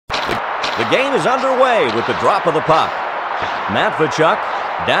The game is underway with the drop of the puck. Matvechuk,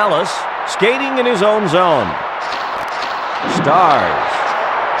 Dallas, skating in his own zone. Stars.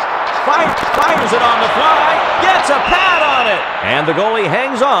 Fires it on the fly, gets a pad on it, and the goalie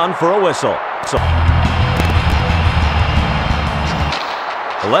hangs on for a whistle.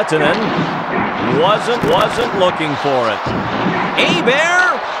 Lettinen wasn't looking for it.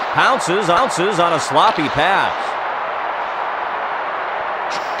 Hebert pounces on a sloppy pass.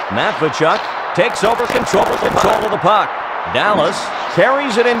 Matvechuk takes over control of the puck. Dallas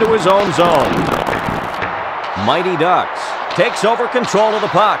carries it into his own zone. Mighty Ducks takes over control of the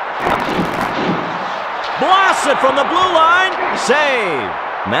puck. Blasts it from the blue line. Save.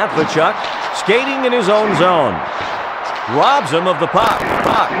 Matvechuk skating in his own zone. Robs him of the puck.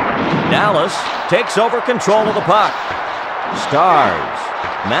 Dallas takes over control of the puck. Stars.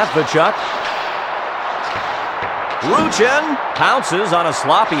 Matvechuk. Ruchin pounces on a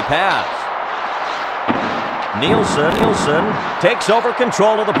sloppy pass. Nielsen takes over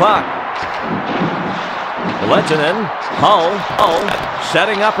control of the puck. Lettinen, Hull,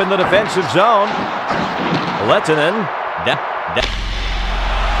 setting up in the defensive zone. Lettinen,